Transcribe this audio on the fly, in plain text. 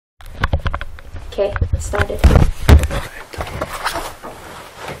Okay, let's start it.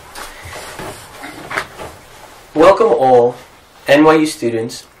 Welcome all NYU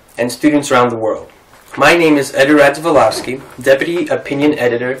students and students around the world. My name is Eduard Zvolowski, Deputy Opinion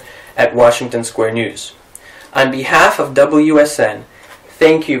Editor at Washington Square News. On behalf of WSN,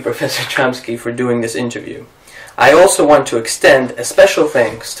 thank you, Professor Chomsky, for doing this interview. I also want to extend a special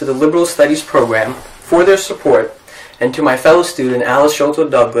thanks to the Liberal Studies program for their support and to my fellow student Alice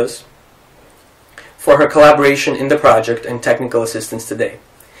Sholto-Douglas for her collaboration in the project and technical assistance today.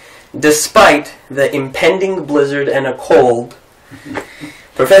 Despite the impending blizzard and a cold,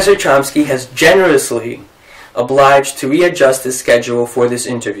 Professor Chomsky has generously obliged to readjust his schedule for this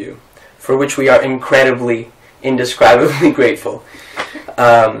interview, for which we are indescribably grateful.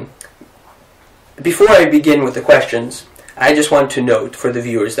 Before I begin with the questions, I just want to note for the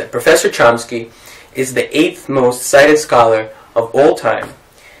viewers that Professor Chomsky is the 8th most cited scholar of all time,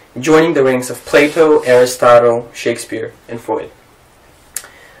 joining the ranks of Plato, Aristotle, Shakespeare, and Freud.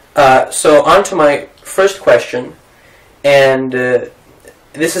 So on to my first question, and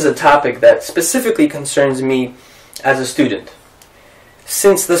this is a topic that specifically concerns me as a student.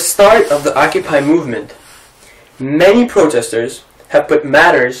 Since the start of the Occupy movement, many protesters have put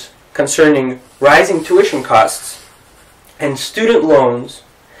matters concerning rising tuition costs and student loans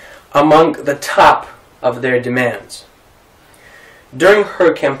among the top of their demands. During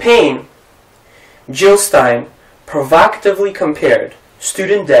her campaign, Jill Stein provocatively compared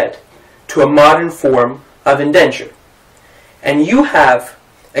student debt to a modern form of indenture. And you have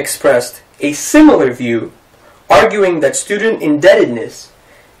expressed a similar view, arguing that student indebtedness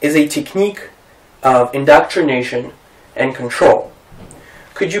is a technique of indoctrination and control.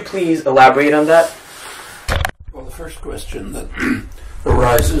 Could you please elaborate on that? Well, the first question that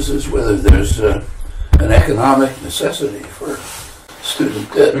arises is whether there's an economic necessity for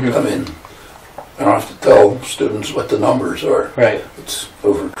student debt. Mm-hmm. I mean, I don't have to tell students what the numbers are. Right. It's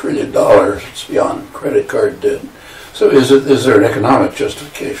over $1 trillion. It's beyond credit card debt. So is there an economic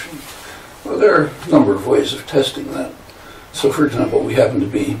justification? Well, there are a number of ways of testing that. So, for example, we happen to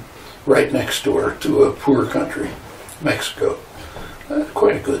be right next door to a poor country, Mexico.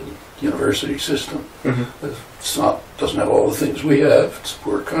 Quite a good university system. Mm-hmm. Doesn't have all the things we have. It's a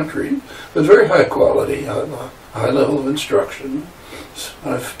poor country, but very high quality, high level of instruction.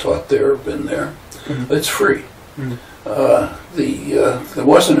 I've taught there, been there. Mm-hmm. It's free. Mm-hmm. There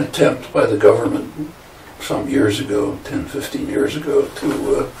was an attempt by the government some years ago, 10, 15 years ago,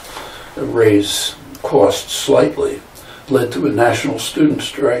 to raise costs slightly. Led to a national student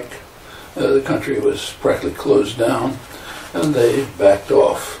strike. The country was practically closed down, and they backed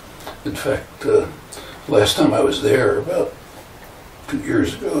off. In fact, last time I was there, about 2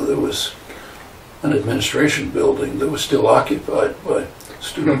 years ago, there was an administration building that was still occupied by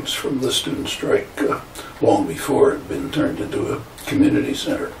students from the student strike long before it had been turned into a community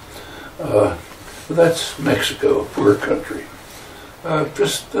center. But that's Mexico, a poor country.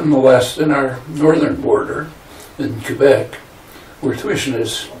 Just in our northern border in Quebec, where tuition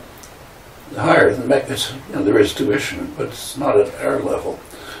is higher than Mexico, there is tuition, but it's not at our level.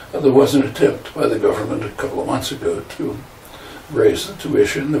 There was an attempt by the government a couple of months ago to raise the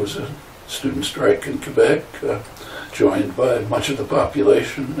tuition. There was a student strike in Quebec, joined by much of the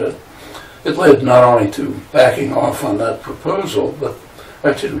population. It led not only to backing off on that proposal, but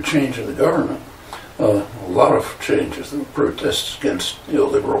actually to a change in the government. A lot of changes, protests against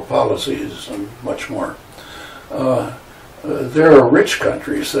neoliberal policies and much more. There are rich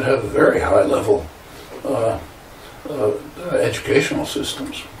countries that have very high level educational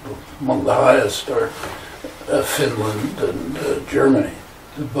systems. Among the highest are Finland and Germany.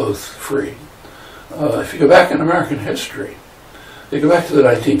 They're both free. If you go back in American history, you go back to the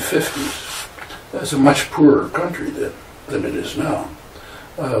 1950s, that's a much poorer country than it is now.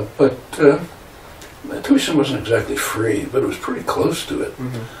 But tuition wasn't exactly free, but it was pretty close to it.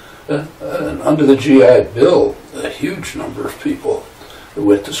 Mm-hmm. And under the GI Bill, a huge number of people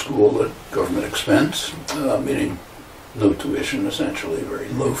went to school at government expense, meaning no tuition, essentially, very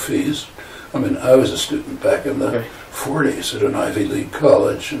low fees. I mean, I was a student back in the 40s at an Ivy League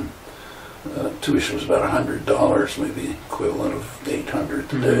college, and tuition was about $100, maybe equivalent of $800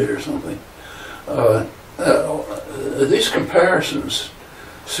 today or something. These comparisons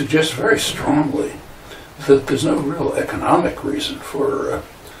suggest very strongly that there's no real economic reason for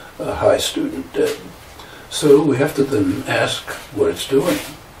high student debt. So we have to then ask what it's doing.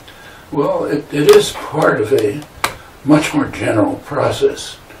 Well, it is part of a much more general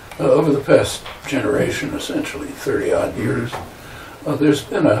process. Over the past generation, essentially 30-odd years, there's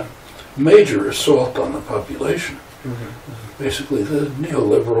been a major assault on the population. Mm-hmm. Basically, the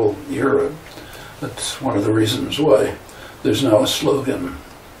neoliberal era That's one of the reasons why there's now a slogan,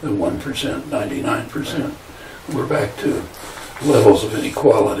 the 1%, 99%. We're back to levels of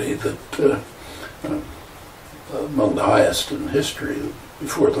inequality that among the highest in history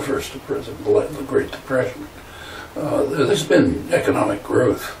before the Great Depression. There's been economic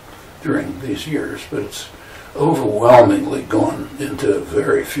growth during these years, but it's overwhelmingly gone into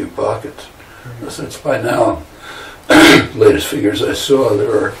very few pockets. Since by now, latest figures I saw,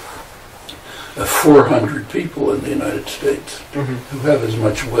 there are 400 people in the United States who have as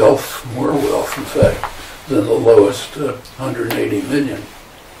much wealth, more wealth in fact, than the lowest 180 million.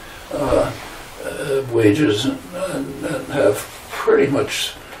 Wages have pretty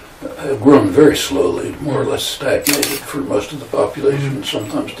much grown very slowly, more or less stagnated for most of the population,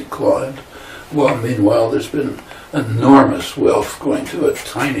 sometimes declined. While meanwhile there's been enormous wealth going to a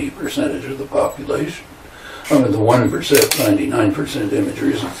tiny percentage of the population. I mean, the 1%, 99%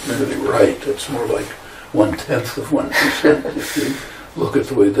 imagery isn't really right. It's more like 1/10 of 1% if you look at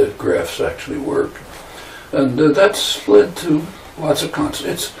the way the graphs actually work. And that's led to lots of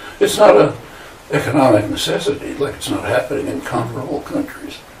consequences. It's not an economic necessity, like it's not happening in comparable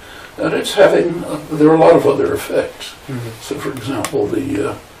countries. And it's having, there are a lot of other effects. So, for example,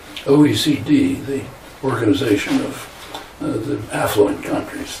 the OECD, the organization of the affluent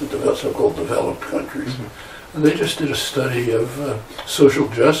countries, the so-called developed countries, they just did a study of social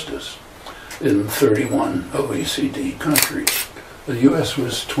justice in 31 OECD countries. The U.S.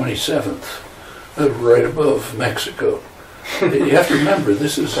 was 27th, right above Mexico. You have to remember,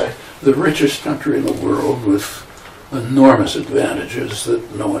 this is the richest country in the world with enormous advantages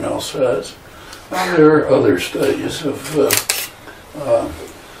that no one else has. And there are other studies of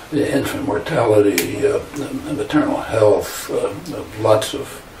infant mortality, maternal health, lots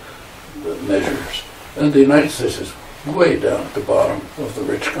of measures. And the United States is way down at the bottom of the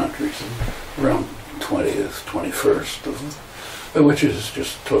rich countries, around 20th, 21st, which is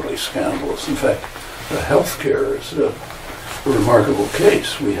just totally scandalous. In fact, healthcare is a remarkable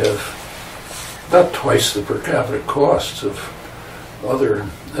case. We have about twice the per capita costs of other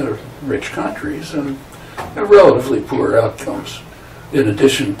rich countries and relatively poor outcomes, in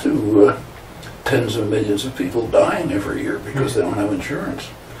addition to tens of millions of people dying every year because they don't have insurance.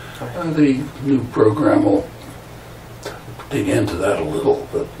 The new program will dig into that a little,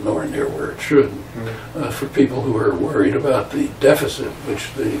 but nowhere near where it should. For people who are worried about the deficit,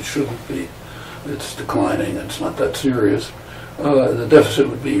 which they shouldn't be, it's declining, it's not that serious. The deficit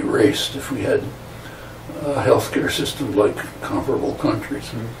would be erased if we had a healthcare system like comparable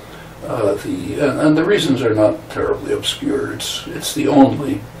countries. And the reasons are not terribly obscure. It's the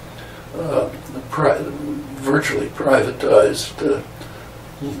only virtually privatized,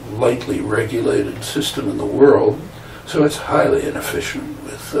 lightly regulated system in the world, so it's highly inefficient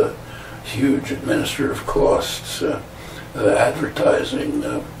with huge administrative costs, advertising,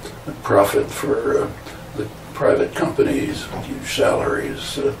 profit for the private companies, huge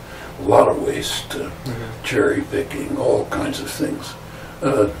salaries, a lot of waste, cherry picking, all kinds of things.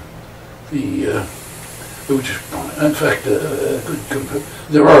 In fact,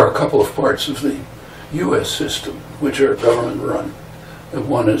 there are a couple of parts of the U.S. system which are government run.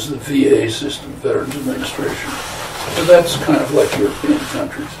 One is the VA system, Veterans Administration. So that's kind of like European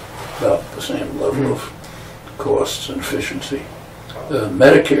countries, about the same level of costs and efficiency.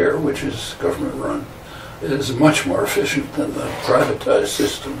 Medicare, which is government run, is much more efficient than the privatized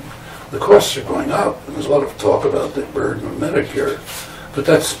system. The costs are going up, and there's a lot of talk about the burden of Medicare, but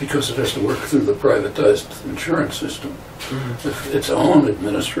that's because it has to work through the privatized insurance system. Its own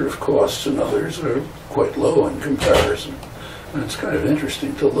administrative costs and others are quite low in comparison. And it's kind of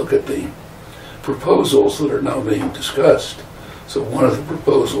interesting to look at the proposals that are now being discussed. So one of the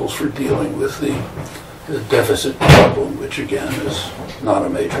proposals for dealing with the deficit problem, which again is not a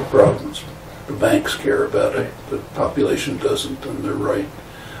major problem. The banks care about it, the population doesn't, and they're right.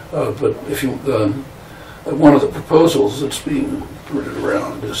 But if you, one of the proposals that's being rooted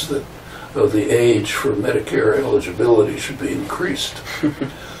around is that the age for Medicare eligibility should be increased.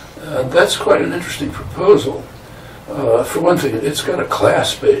 That's quite an interesting proposal. For one thing, it's got a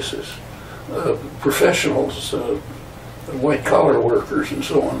class basis. Professionals, white-collar workers and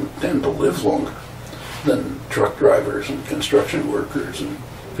so on, tend to live longer than truck drivers and construction workers and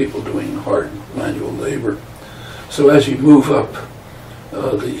people doing hard manual labor. So as you move up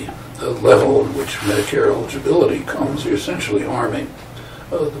the level in which Medicare eligibility comes, you're essentially harming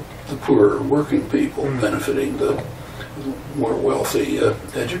the poorer working people, benefiting the more wealthy,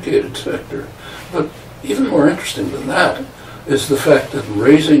 educated sector. But even more interesting than that is the fact that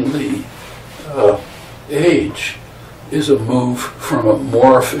raising the age is a move from a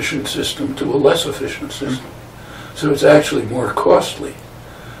more efficient system to a less efficient system. So it's actually more costly.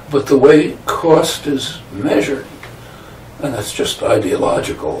 But the way cost is measured, and that's just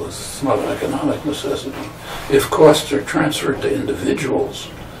ideological, it's not an economic necessity. If costs are transferred to individuals,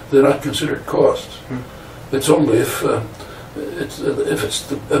 they're not considered costs. It's only if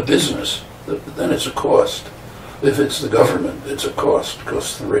it's a business, then it's a cost. If it's the government, it's a cost,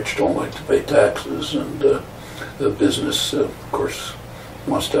 because the rich don't like to pay taxes, and the business, of course,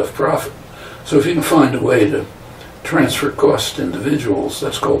 wants to have profit. So if you can find a way to transfer costs to individuals,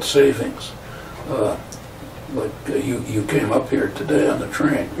 that's called savings. You came up here today on the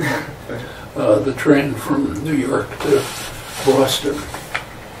train. The train from New York to Boston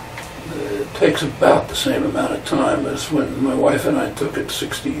takes about the same amount of time as when my wife and I took it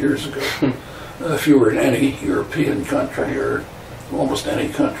 60 years ago. If you were in any European country, or almost any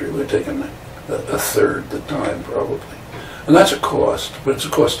country, we'd taken a third the time probably. And that's a cost, but it's a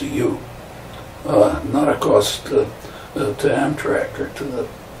cost to you, not a cost to Amtrak or to the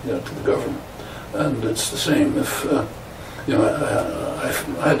government. And it's the same if, I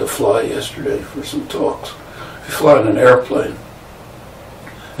had to fly yesterday for some talks. If you fly in an airplane,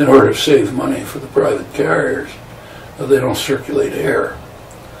 in order to save money for the private carriers, they don't circulate air.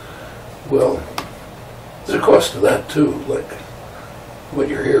 Well, there's a cost to that too, like what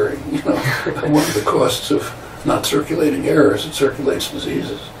you're hearing. One of the costs of not circulating air is it circulates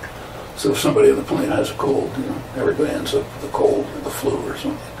diseases. So if somebody in the plane has a cold, everybody ends up with a cold or the flu or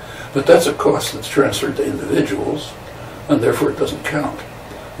something. But that's a cost that's transferred to individuals, and therefore it doesn't count.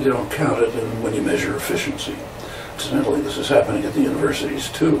 You don't count it when you measure efficiency. Incidentally, this is happening at the universities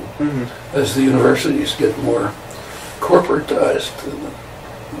too. Mm-hmm. As the universities get more corporatized,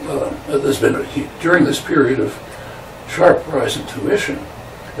 there's been, during this period of sharp rise in tuition,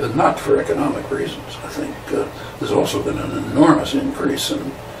 not for economic reasons, I think, there's also been an enormous increase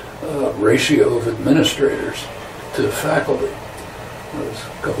in ratio of administrators to faculty. There's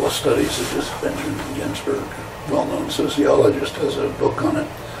a couple of studies that just Benjamin Ginsberg, well-known sociologist, has a book on it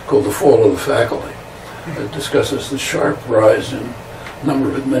called The Fall of the Faculty. It discusses the sharp rise in number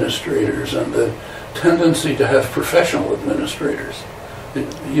of administrators and the tendency to have professional administrators. The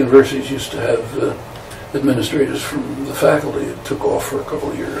universities used to have administrators from the faculty. It took off for a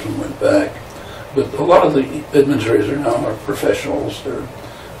couple of years and went back. But a lot of the administrators now are professionals. They're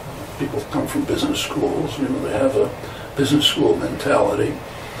people who come from business schools. They have a business school mentality,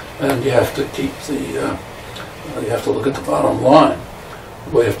 and you have to keep you have to look at the bottom line.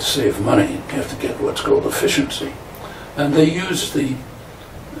 Well, you have to save money. You have to get what's called efficiency. And they use the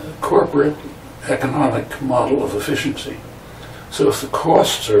corporate economic model of efficiency. So if the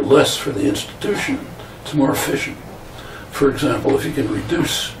costs are less for the institution, it's more efficient. For example, if you can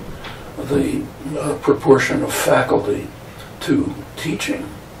reduce the proportion of faculty to teaching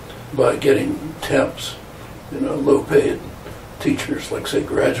by getting temps, low-paid teachers, like, say,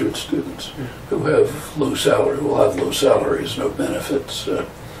 graduate students who have low salary, will have low salaries, no benefits.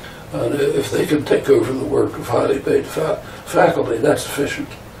 And if they can take over the work of highly paid faculty, that's efficient.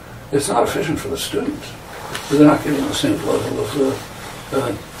 It's not efficient for the students. They're not getting the same level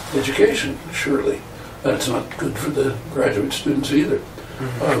of education, surely. And it's not good for the graduate students either.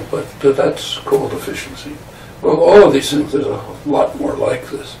 Mm-hmm. But that's called efficiency. Well, all of these things, there's a lot more like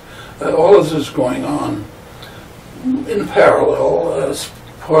this. All of this is going on in parallel as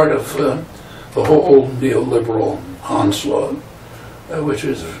part of the whole neoliberal onslaught, which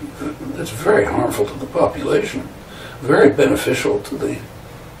is it's very harmful to the population, very beneficial to the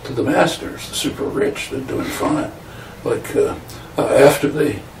masters, the super rich. They're doing fine. Like after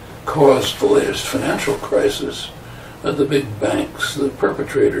they caused the latest financial crisis, the big banks, the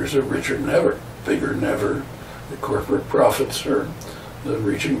perpetrators are richer than ever, bigger than ever. The corporate profits are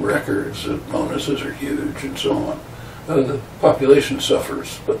reaching records, the bonuses are huge, and so on. The population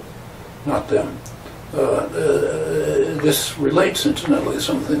suffers, but not them. This relates, incidentally, to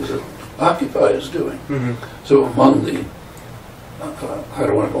some things that Occupy is doing. Mm-hmm. So among the, I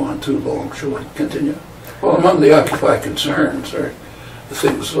don't want to go on too long, shall I continue? Well, among the Occupy concerns are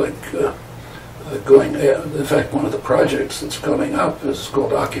things like in fact, one of the projects that's coming up is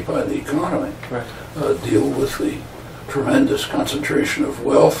called Occupy the Economy. Right. Deal with the tremendous concentration of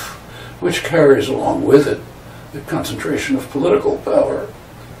wealth, which carries along with it the concentration of political power.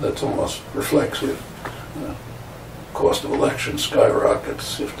 That's almost reflexive. Cost of elections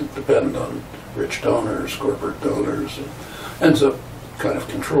skyrockets. You have to depend on rich donors, corporate donors, and ends up kind of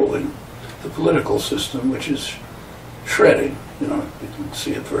controlling the political system, which is shredding. You can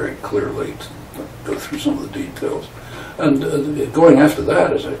see it very clearly. Go through some of the details. And going after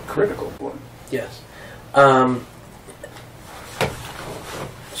that is a critical point. Yes.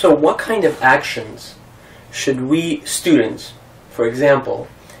 So what kind of actions should we students, for example,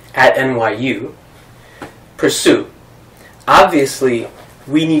 at NYU, pursue? Obviously,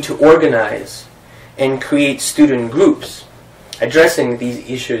 we need to organize and create student groups addressing these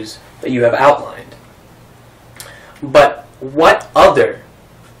issues that you have outlined. But what other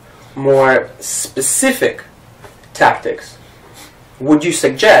more specific tactics would you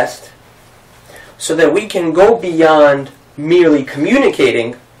suggest so that we can go beyond merely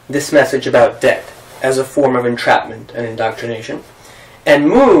communicating this message about debt as a form of entrapment and indoctrination and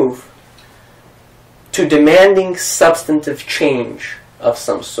move to demanding substantive change of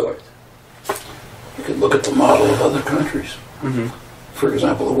some sort? You could look at the model of other countries. Mm-hmm. For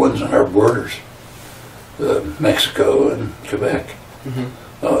example, the ones on our borders, Mexico and Quebec.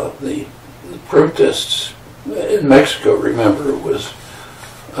 Mm-hmm. The protests in Mexico, remember, it was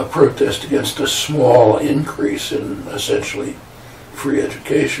a protest against a small increase in essentially free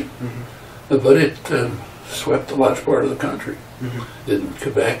education. Mm-hmm. But it swept a large part of the country. Mm-hmm. In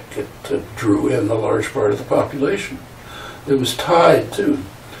Quebec, it drew in a large part of the population. It was tied to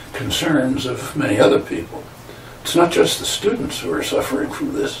concerns of many other people. It's not just the students who are suffering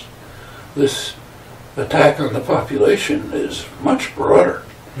from this. This attack on the population is much broader.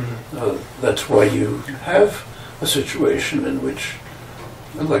 Mm-hmm. That's why you have a situation in which,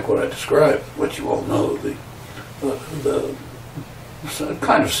 like what I described, what you all know, the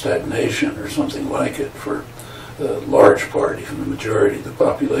kind of stagnation or something like it for a large part, even the majority of the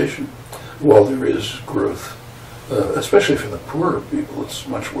population, while there is growth. Especially for the poorer people, it's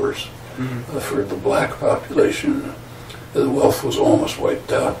much worse. Mm-hmm. For the black population, the wealth was almost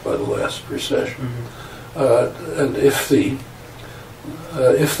wiped out by the last recession. Mm-hmm. And if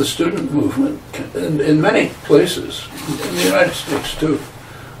the student movement, in many places, in the United States too,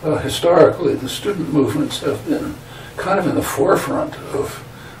 historically the student movements have been kind of in the forefront of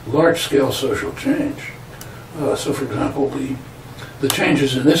large-scale social change. So, for example, the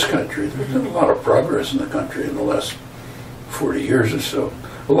changes in this country, there's been a lot of progress in the country in the last 40 years or so.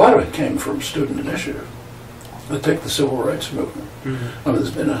 A lot of it came from student initiative. Take the civil rights movement. Mm-hmm. I mean,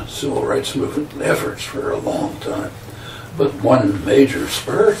 there's been a civil rights movement efforts for a long time. But one major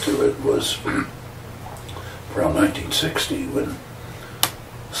spur to it was around 1960 when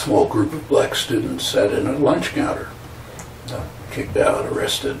a small group of black students sat in a lunch counter, kicked out,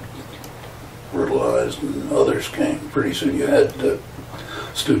 arrested, brutalized, and others came. Pretty soon you had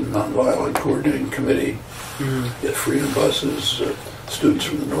Student Nonviolent Coordinating Committee, Mm-hmm. you had freedom buses, students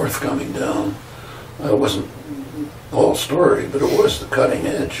from the north coming down. It wasn't the whole story, but it was the cutting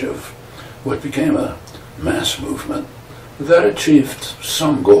edge of what became a mass movement that achieved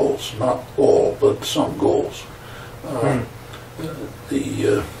some goals, not all, but some goals.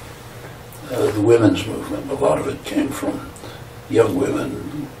 The women's movement, a lot of it came from young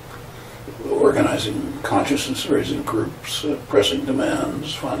women organizing consciousness-raising groups, pressing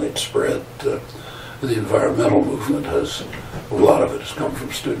demands. Finally it spread. The environmental movement has, a lot of it has come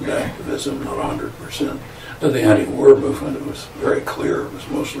from student activism, not 100%. The anti-war movement, it was very clear, it was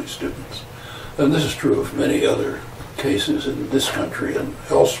mostly students. And this is true of many other cases in this country and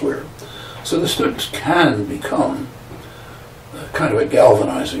elsewhere. So the students can become kind of a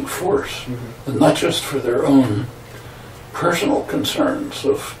galvanizing force, and not just for their own personal concerns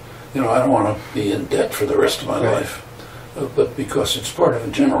of, I don't want to be in debt for the rest of my life, but because it's part of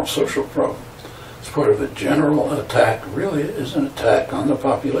a general social problem. It's part of a general attack, really is an attack on the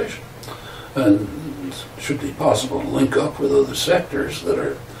population. And it should be possible to link up with other sectors that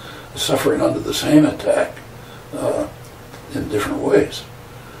are suffering under the same attack in different ways.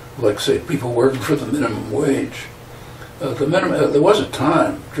 Like, say, people working for the minimum wage. There was a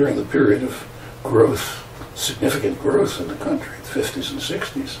time during the period of growth, significant growth in the country, the 50s and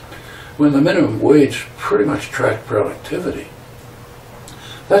 60s, when the minimum wage pretty much tracked productivity.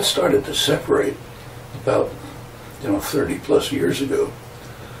 That started to separate about 30 plus years ago.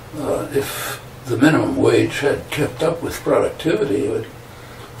 If the minimum wage had kept up with productivity, it would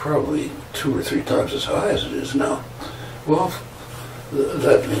probably 2 or 3 times as high as it is now. Well,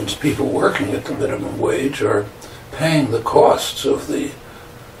 that means people working at the minimum wage are paying the costs of the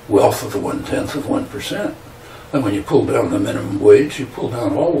wealth of the 1/10 of 1%. And when you pull down the minimum wage, you pull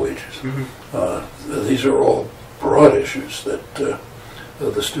down all wages. Mm-hmm. These are all broad issues that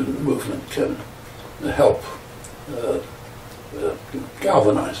the student movement can help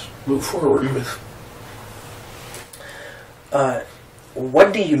galvanize, move forward Mm-hmm. with.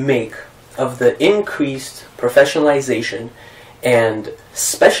 What do you make of the increased professionalization and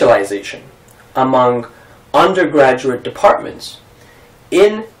specialization among undergraduate departments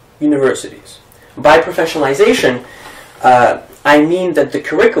in universities? By professionalization, I mean that the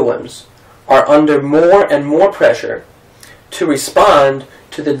curriculums are under more and more pressure to respond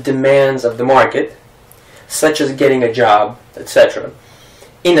to the demands of the market, such as getting a job, etc.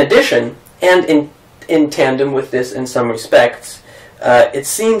 In addition, and in tandem with this in some respects, it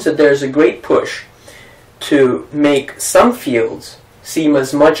seems that there's a great push to make some fields seem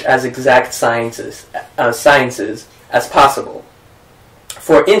as much as exact sciences as possible.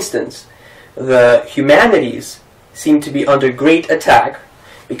 For instance, the humanities seem to be under great attack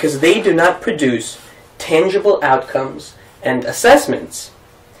because they do not produce tangible outcomes and assessments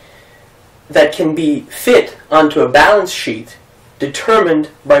that can be fit onto a balance sheet determined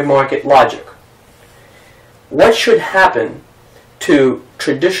by market logic. What should happen to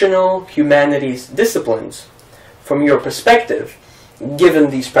traditional humanities disciplines from your perspective, given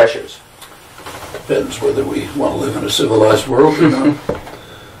these pressures? Depends whether we want to live in a civilized world or not.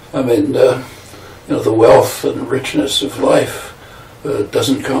 I mean, the wealth and richness of life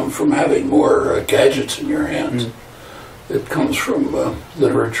doesn't come from having more gadgets in your hands. It comes from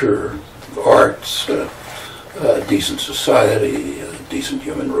literature, arts, decent society, decent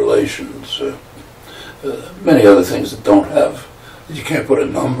human relations, many other things that you can't put a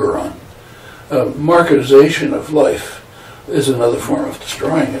number on. Marketization of life is another form of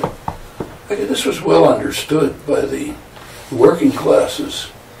destroying it. This was well understood by the working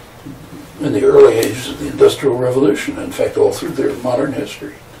classes in the early ages of the Industrial Revolution, in fact, all through their modern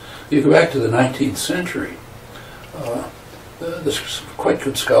history. You go back to the 19th century, there's quite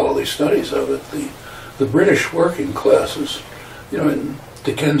good scholarly studies of it. The British working classes, in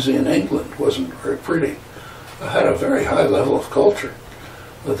Dickensian England, wasn't very pretty, had a very high level of culture.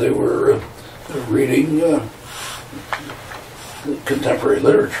 They were reading contemporary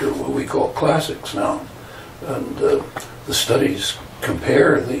literature, what we call classics now, and the studies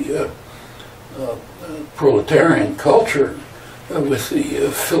compare the proletarian culture with the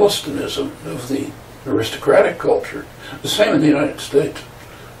Philistinism of the aristocratic culture. The same in the United States.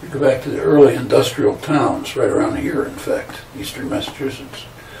 You go back to the early industrial towns, right around here, in fact, eastern Massachusetts.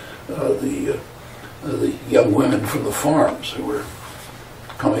 The young women from the farms who were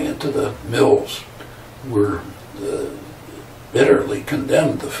coming into the mills were bitterly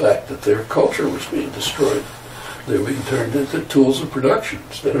condemned the fact that their culture was being destroyed. They were being turned into tools of production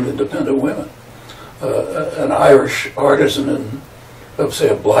instead of independent women. An Irish artisan say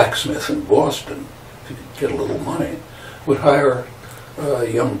a blacksmith in Boston, if he could get a little money, would hire a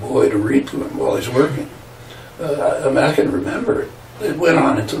young boy to read to him while he's working. I can remember it. It went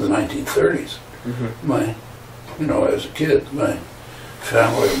on into the 1930s. As a kid, my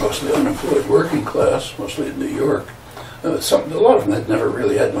family, mostly unemployed working class, mostly in New York. A lot of them had never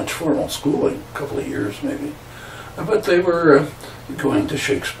really had much formal schooling, a couple of years maybe. But they were going to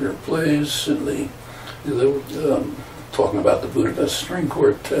Shakespeare plays, and they were talking about the Budapest String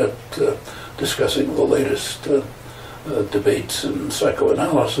Quartet, discussing the latest debates in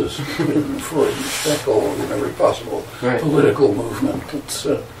psychoanalysis between Freud and Steckel in every possible political movement.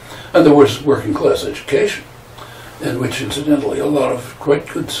 And there was working class education, in which incidentally a lot of quite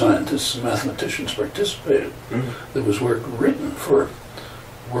good scientists and mathematicians participated. There was work written for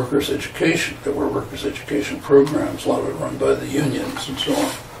workers' education. There were workers' education programs, a lot of it run by the unions and so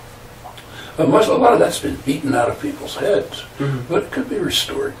on. A lot of that's been beaten out of people's heads, but it could be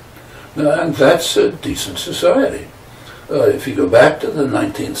restored. And that's a decent society. If you go back to the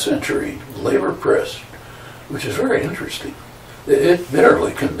 19th century labor press, which is very interesting, it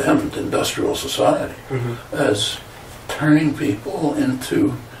bitterly condemned industrial society as turning people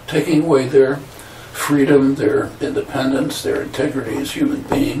into, taking away their freedom, their independence, their integrity as human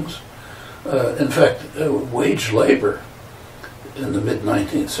beings. In fact, wage labor in the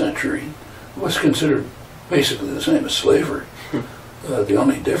mid-19th century was considered basically the same as slavery. The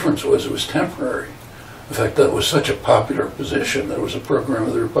only difference was it was temporary. In fact, that was such a popular position that it was a program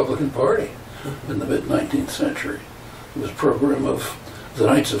of the Republican Party in the mid-19th century. It was a program of the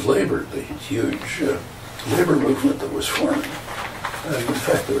Knights of Labor, the huge labor movement that was forming. In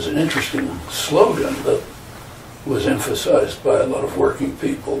fact, there was an interesting slogan that was emphasized by a lot of working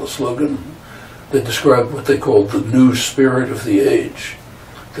people. The slogan, they described what they called the new spirit of the age,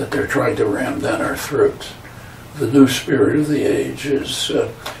 that they're trying to ram down our throats. The new spirit of the age is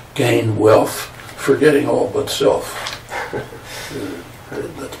gain wealth, forgetting all but self.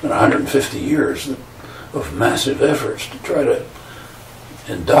 That's been 150 years of massive efforts to try to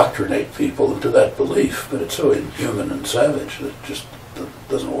indoctrinate people into that belief, but it's so inhuman and savage that it just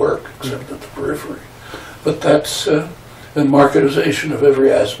doesn't work except at the periphery. But that's the marketization of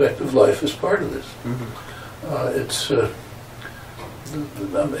every aspect of life is part of this.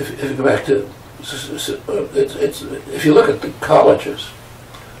 If you go back to if you look at the colleges,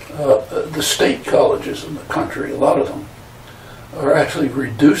 the state colleges in the country, a lot of them are actually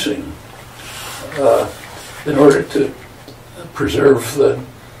reducing, in order to preserve the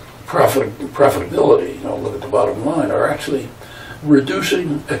profitability, look at the bottom line, are actually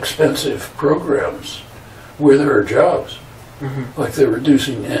reducing expensive programs where there are jobs. Like they're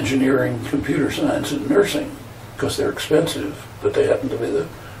reducing engineering, computer science, and nursing because they're expensive, but they happen to be the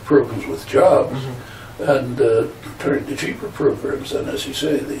programs with jobs, and turning to cheaper programs. And as you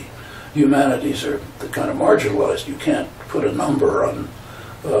say, the humanities are kind of marginalized. You can't put a number on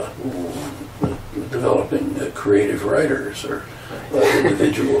developing creative writers or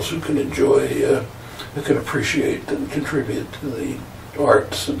individuals who can enjoy, who can appreciate and contribute to the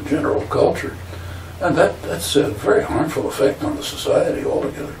arts and general culture. And that's a very harmful effect on the society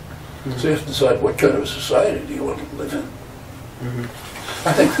altogether. So you have to decide what kind of a society do you want to live in.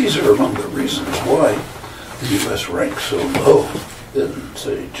 I think these are among the reasons why the U.S. ranks so low in,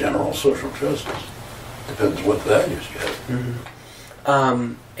 say, general social justice. Depends what values you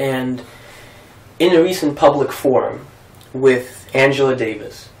have. And in a recent public forum with Angela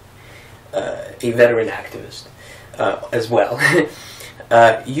Davis, a veteran activist as well,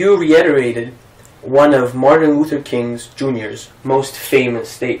 you reiterated one of Martin Luther King Jr.'s most famous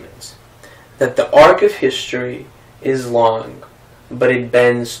statements, that the arc of history is long, but it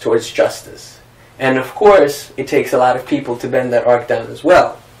bends towards justice. And of course, it takes a lot of people to bend that arc down as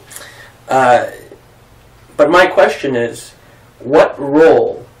well. But my question is, what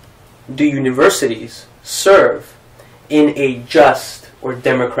role do universities serve in a just or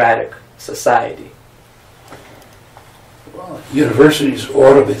democratic society? Well, universities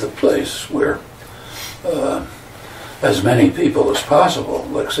ought to be the place where as many people as possible,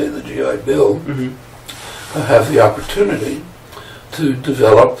 like say the GI Bill, have the opportunity to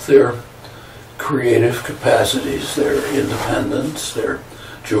develop their creative capacities, their independence, their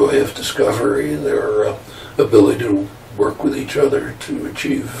joy of discovery, their ability to work with each other to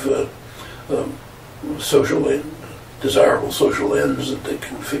achieve desirable social ends that they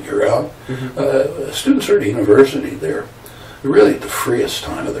can figure out. Students are at university, they're really at the freest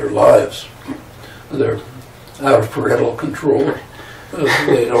time of their lives. They're out of parental control.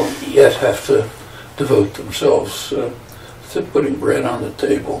 They don't yet have to devote themselves to putting bread on the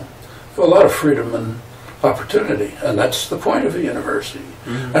table. A lot of freedom and opportunity, and that's the point of a university.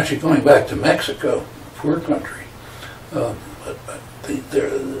 Actually, going back to Mexico, poor country, a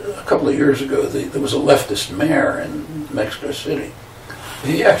couple of years ago, there was a leftist mayor in Mexico City.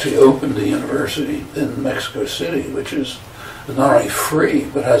 He actually opened a university in Mexico City, which is not only free,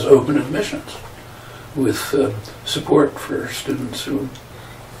 but has open admissions, with support for students who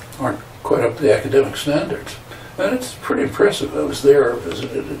aren't quite up to the academic standards. And it's pretty impressive. I was there,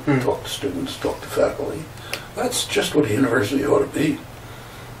 visited it, talked to students, talked to faculty. That's just what a university ought to be.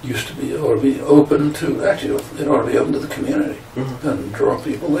 It ought to be open to, actually, it ought to be open to the community and draw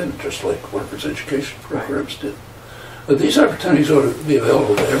people in, just like workers' education programs did. But these opportunities ought to be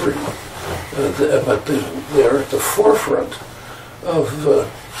available to everyone. But they're at the forefront of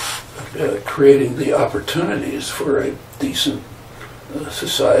creating the opportunities for a decent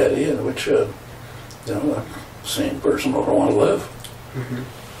society in which a sane person ought to want to live.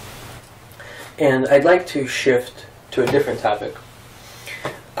 And I'd like to shift to a different topic.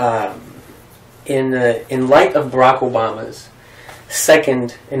 In light of Barack Obama's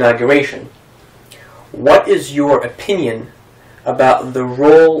second inauguration, what is your opinion about the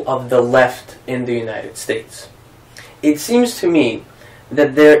role of the left in the United States? It seems to me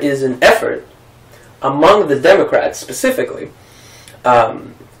that there is an effort among the Democrats specifically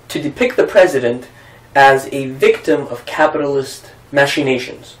to depict the president as a victim of capitalist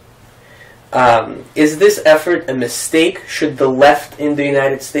machinations. Is this effort a mistake? Should the left in the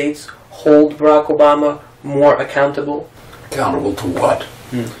United States hold Barack Obama more accountable? Accountable to what?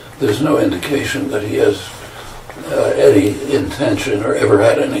 There's no indication that he has any intention or ever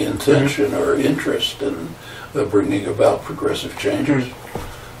had any intention or interest in bringing about progressive changes.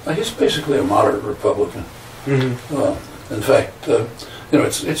 He's basically a moderate Republican. In fact,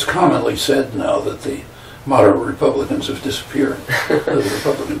 it's commonly said now that the moderate Republicans have disappeared. The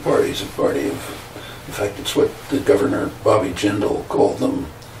Republican Party is a party of, in fact, it's what the Governor Bobby Jindal called them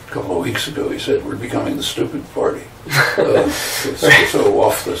a couple of weeks ago. He said, we're becoming the stupid party. It's so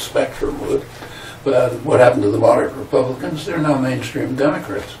off the spectrum. But what happened to the moderate Republicans? They're now mainstream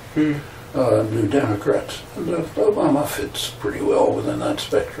Democrats, new Democrats. And Obama fits pretty well within that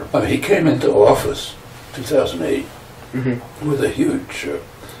spectrum. I mean, he came into office 2008 with a huge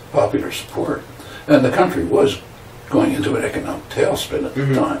popular support. And the country was going into an economic tailspin at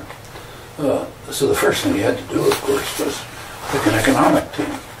the time. So the first thing he had to do, of course, was pick an economic team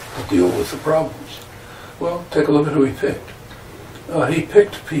to deal with the problems. Well, take a look at who he picked. He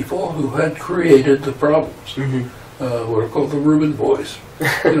picked people who had created the problems. What are called the Reuben boys.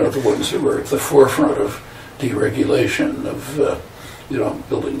 The ones who were at the forefront of deregulation, of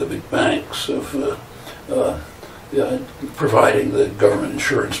building the big banks, of providing the government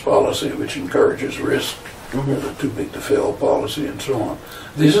insurance policy, which encourages risk, the too big to fail policy, and so on.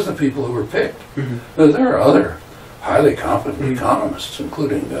 These are the people who were picked. Now, there are other highly competent economists,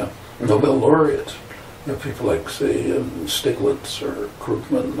 including Nobel laureates. People like, say, Stiglitz or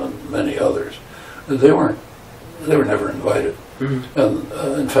Krugman and many others. They were never invited. And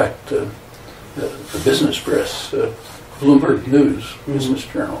in fact, the business press, Bloomberg News, Business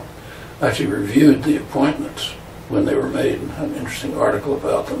Journal, actually reviewed the appointments when they were made and had an interesting article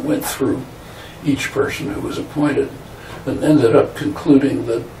about them, went through each person who was appointed, and ended up concluding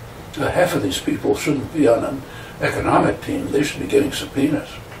that half of these people shouldn't be on an economic team. They should be getting subpoenas.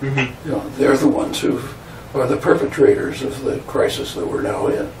 They're the ones who are the perpetrators of the crisis that we're now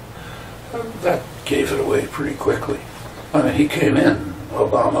in. That gave it away pretty quickly. I mean, he came in,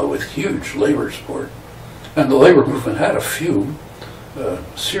 Obama, with huge labor support, and the labor movement had a few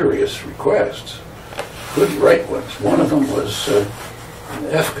serious requests, good right ones. One of them was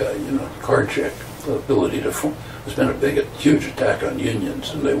EFCA, card check, the ability to form. There's been a huge attack on unions,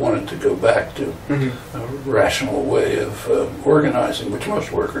 and they wanted to go back to a rational way of organizing, which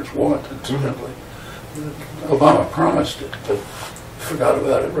most workers want, incidentally. Obama promised it, but forgot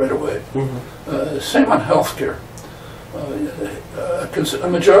about it right away. Same on health care. A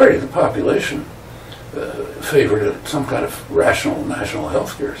majority of the population favored some kind of rational national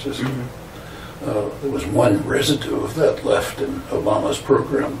health care system. There was one residue of that left in Obama's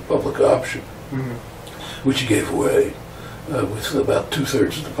program, public option, which he gave away, with about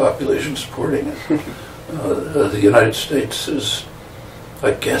 2/3 of the population supporting it. The United States is,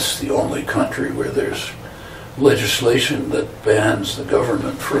 I guess, the only country where there's legislation that bans the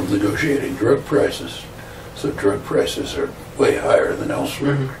government from negotiating drug prices. So drug prices are way higher than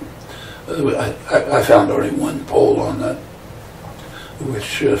elsewhere. I found only one poll on that,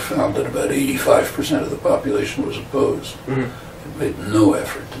 which found that about 85% of the population was opposed. It made no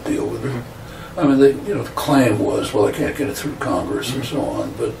effort to deal with it. I mean, the claim was, well, I can't get it through Congress and so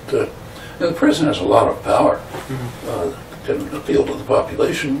on, but the president has a lot of power. Can appeal to the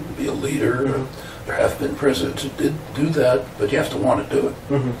population, be a leader. There have been presidents who did do that, but you have to want to do it,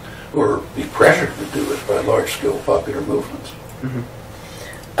 or be pressured to do it by large-scale popular movements.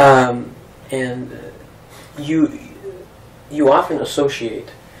 And you often associate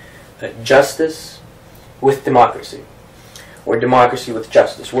justice with democracy, or democracy with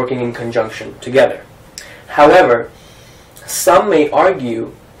justice, working in conjunction together. However, some may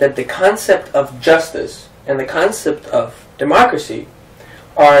argue that the concept of justice and the concept of democracy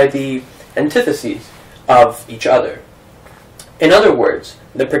are the antitheses of each other. In other words,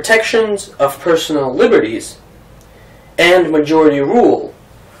 the protections of personal liberties and majority rule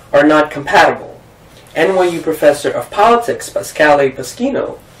are not compatible. NYU professor of politics Pasquale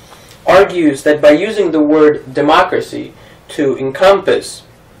Paschino argues that by using the word democracy to encompass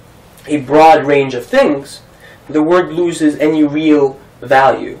a broad range of things, the word loses any real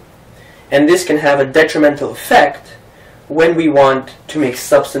value. And this can have a detrimental effect when we want to make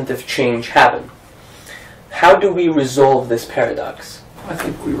substantive change happen. How do we resolve this paradox? I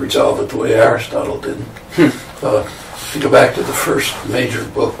think we resolve it the way Aristotle did. If you go back to the first major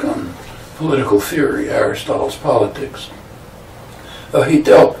book on political theory, Aristotle's Politics, he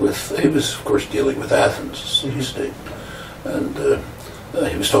was, of course, dealing with Athens, city-state, and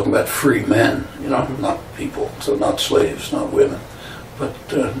he was talking about free men, not people, so not slaves, not women, but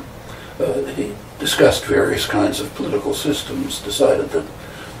he discussed various kinds of political systems, decided that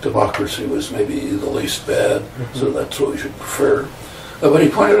democracy was maybe the least bad, so that's what we should prefer. But he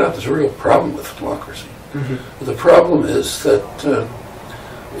pointed out there's a real problem with democracy. The problem is that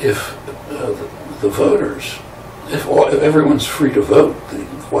if the voters, if everyone's free to vote, the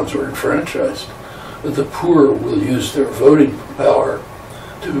ones who are enfranchised, the poor will use their voting power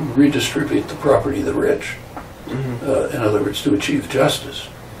to redistribute the property of the rich. In other words, to achieve justice.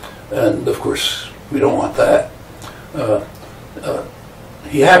 And of course, we don't want that.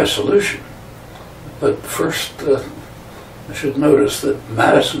 He had a solution, but first I should notice that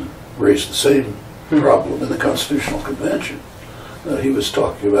Madison raised the same problem in the Constitutional Convention. He was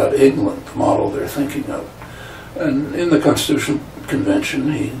talking about England, the model they're thinking of. And in the Constitutional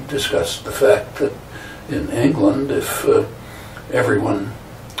Convention, he discussed the fact that in England, if everyone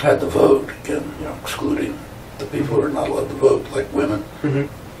had the vote, again, excluding the people who are not allowed to vote, like women,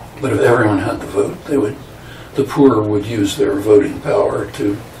 But if everyone had the vote, the poor would use their voting power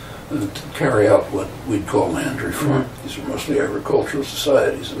to carry out what we'd call land reform. These are mostly agricultural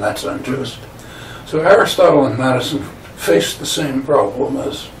societies, and that's unjust. So Aristotle and Madison faced the same problem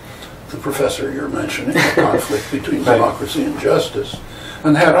as the professor you're mentioning, the conflict between democracy and justice,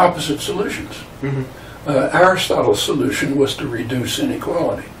 and had opposite solutions. Aristotle's solution was to reduce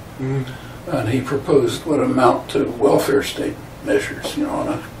inequality, and he proposed what amount to welfare state measures, on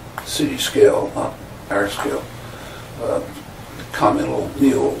a city scale, not our scale, communal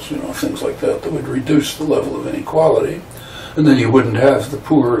meals, things like that, that would reduce the level of inequality, and then you wouldn't have the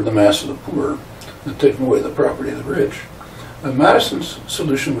poor, the mass of the poor, taking away the property of the rich. Madison's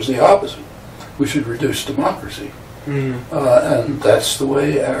solution was the opposite. We should reduce democracy. And that's the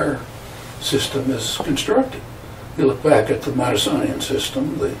way our system is constructed. You look back at the Madisonian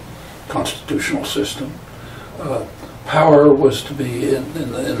system, the constitutional system. Power was to be in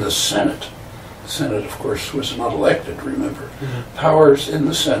the Senate. The Senate, of course, was not elected, remember. Powers in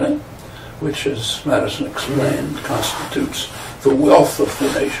the Senate, which, as Madison explained, constitutes the wealth of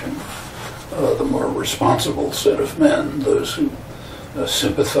the nation. The more responsible set of men, those who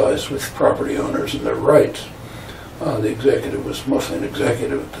sympathize with property owners and their rights. The executive was mostly an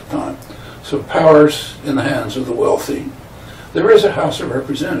executive at the time. So powers in the hands of the wealthy. There is a House of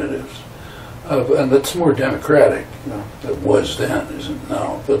Representatives, and that's more democratic. It was then, isn't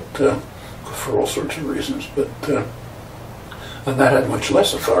now, but for all sorts of reasons. But and that had much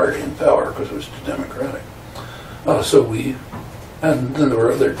less authority and power because it was too democratic. And then there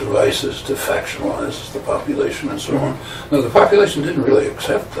were other devices to factionalize the population and so on. Now, the population didn't really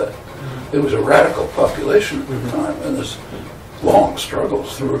accept that. It was a radical population at the time, and there's long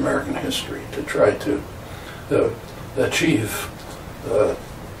struggles through American history to try to achieve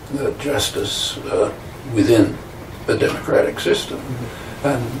justice within a democratic system.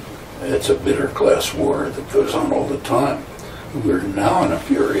 And it's a bitter class war that goes on all the time. We're now in a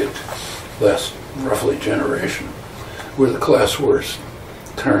period, last roughly generation, where the class wars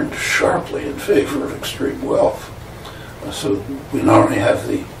turned sharply in favor of extreme wealth. So we not only have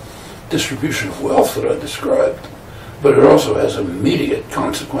the distribution of wealth that I described, but it also has immediate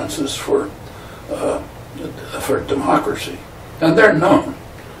consequences for democracy. And they're known.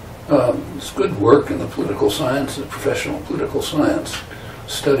 It's good work in the political science, the professional political science,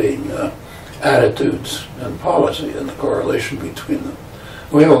 studying attitudes and policy and the correlation between them.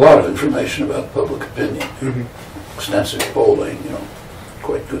 We have a lot of information about public opinion. Extensive polling,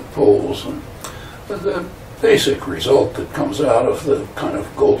 quite good polls, and the basic result that comes out of the kind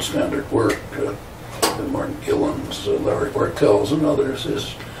of gold standard work, the Martin Gillen's, Larry Bartels, and others,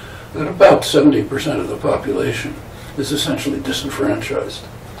 is that about 70% of the population is essentially disenfranchised.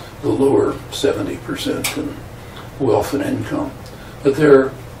 The lower 70% in wealth and income, but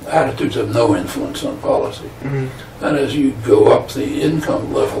their attitudes have no influence on policy. And as you go up the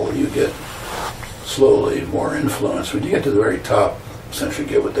income level, you get slowly more influence. When you get to the very top, essentially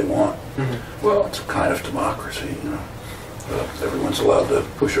get what they want. Well, it's a kind of democracy, everyone's allowed to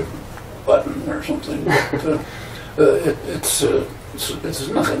push a button or something. But, it's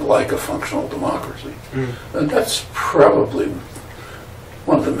nothing like a functional democracy. And that's probably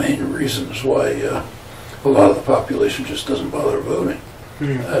one of the main reasons why a lot of the population just doesn't bother voting.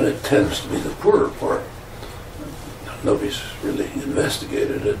 And it tends to be the poorer part. Nobody's really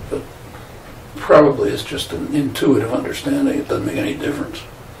investigated it, but probably it's just an intuitive understanding. It doesn't make any difference.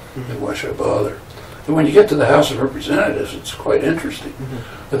 Why should I bother? And when you get to the House of Representatives, it's quite interesting.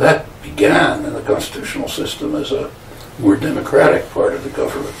 But that began in the constitutional system as a more democratic part of the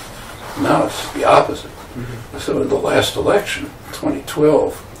government. Now it's the opposite. So in the last election,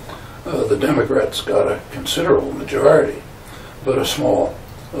 2012, the Democrats got a considerable majority, but a small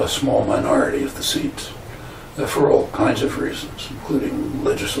minority of the seats, for all kinds of reasons, including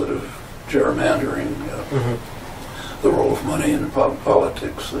legislative gerrymandering, the role of money in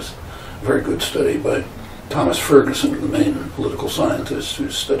politics. This very good study by Thomas Ferguson, the main political scientist who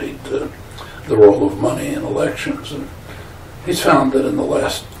studied the role of money in elections, and he's found that in the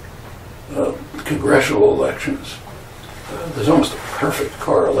last congressional elections, there's almost a perfect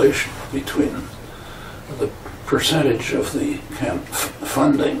correlation between the percentage of the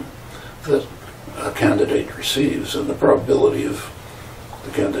funding that a candidate receives and the probability of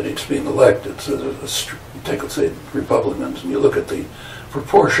the candidates being elected. So you take, let's say, Republicans, and you look at the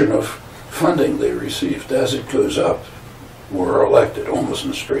proportion of funding they received as it goes up, more are elected, almost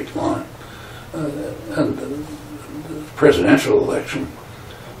in a straight line. And the presidential election,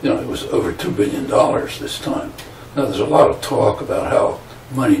 it was over $2 billion this time. Now, there's a lot of talk about how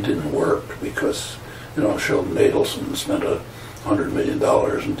money didn't work because, Sheldon Adelson spent a $100 million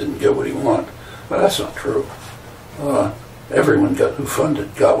and didn't get what he wanted. But that's not true. Everyone who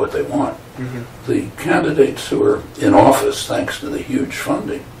funded got what they want. The candidates who are in office, thanks to the huge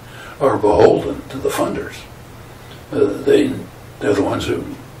funding, are beholden to the funders. They're the ones who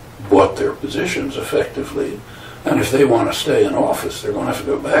bought their positions effectively, and if they want to stay in office, they're going to have to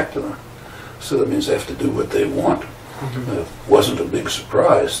go back to them. So that means they have to do what they want. It wasn't a big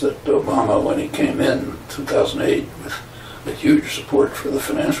surprise that Obama, when he came in 2008 with a huge support for the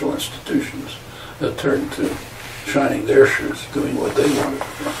financial institutions, turned to shining their shoes, doing what they wanted.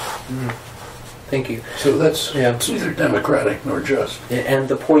 Thank you. So it's neither democratic nor just. And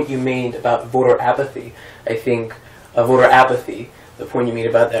the point you made about voter apathy, I think, the point you made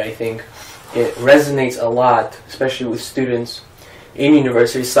about that, I think, it resonates a lot, especially with students in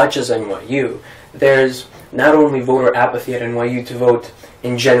universities such as NYU. There's not only voter apathy at NYU to vote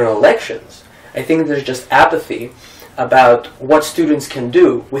in general elections. I think there's just apathy about what students can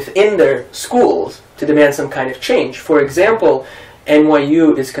do within their schools to demand some kind of change. For example,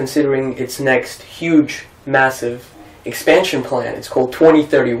 NYU is considering its next huge, massive expansion plan. It's called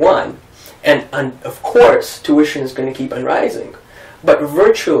 2031. And of course, tuition is going to keep on rising. But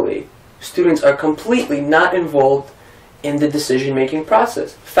virtually, students are completely not involved in the decision-making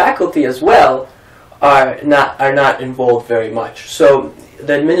process. Faculty as well are not involved very much. So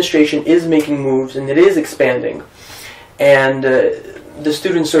the administration is making moves and it is expanding. And the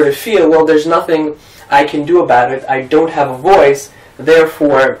students sort of feel, well, there's nothing I can do about it. I don't have a voice,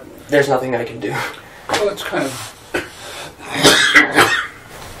 therefore there's nothing I can do. Well, it's kind of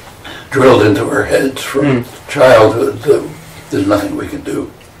drilled into our heads from childhood that there's nothing we can do.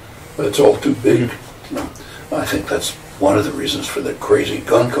 It's all too big. You know, I think that's one of the reasons for the crazy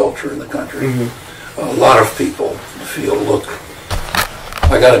gun culture in the country. A lot of people feel, look,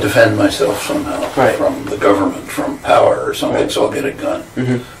 I got to defend myself somehow from the government, from power or something, so I'll get a gun.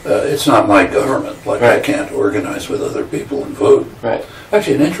 It's not my government. Like I can't organize with other people and vote.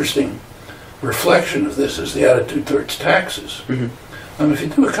 Actually, an interesting reflection of this is the attitude towards taxes. I mean, if you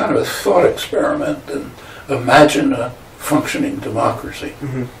do a kind of a thought experiment and imagine a functioning democracy,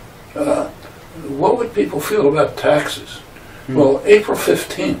 what would people feel about taxes? Well, April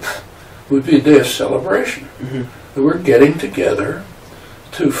 15th would be a day of celebration. We're getting together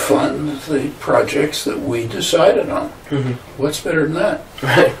to fund the projects that we decided on. What's better than that?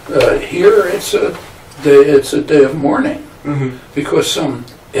 Here, it's a day of mourning because some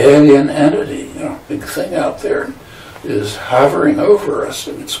alien entity, big thing out there, is hovering over us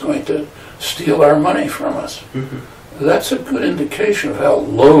and it's going to steal our money from us. That's a good indication of how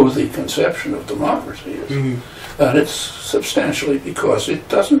low the conception of democracy is. And it's substantially because it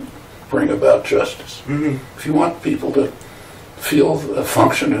doesn't bring about justice. If you want people to feel a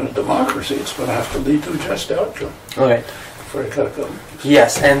function in a democracy, it's going to have to lead to a just outcome. All right. Before I cut it go.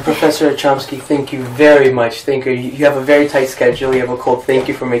 Yes, and Professor Chomsky, thank you very much. Thank you. You have a very tight schedule. You have a cold. Thank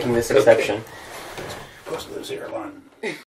you for making this exception. Because of those airline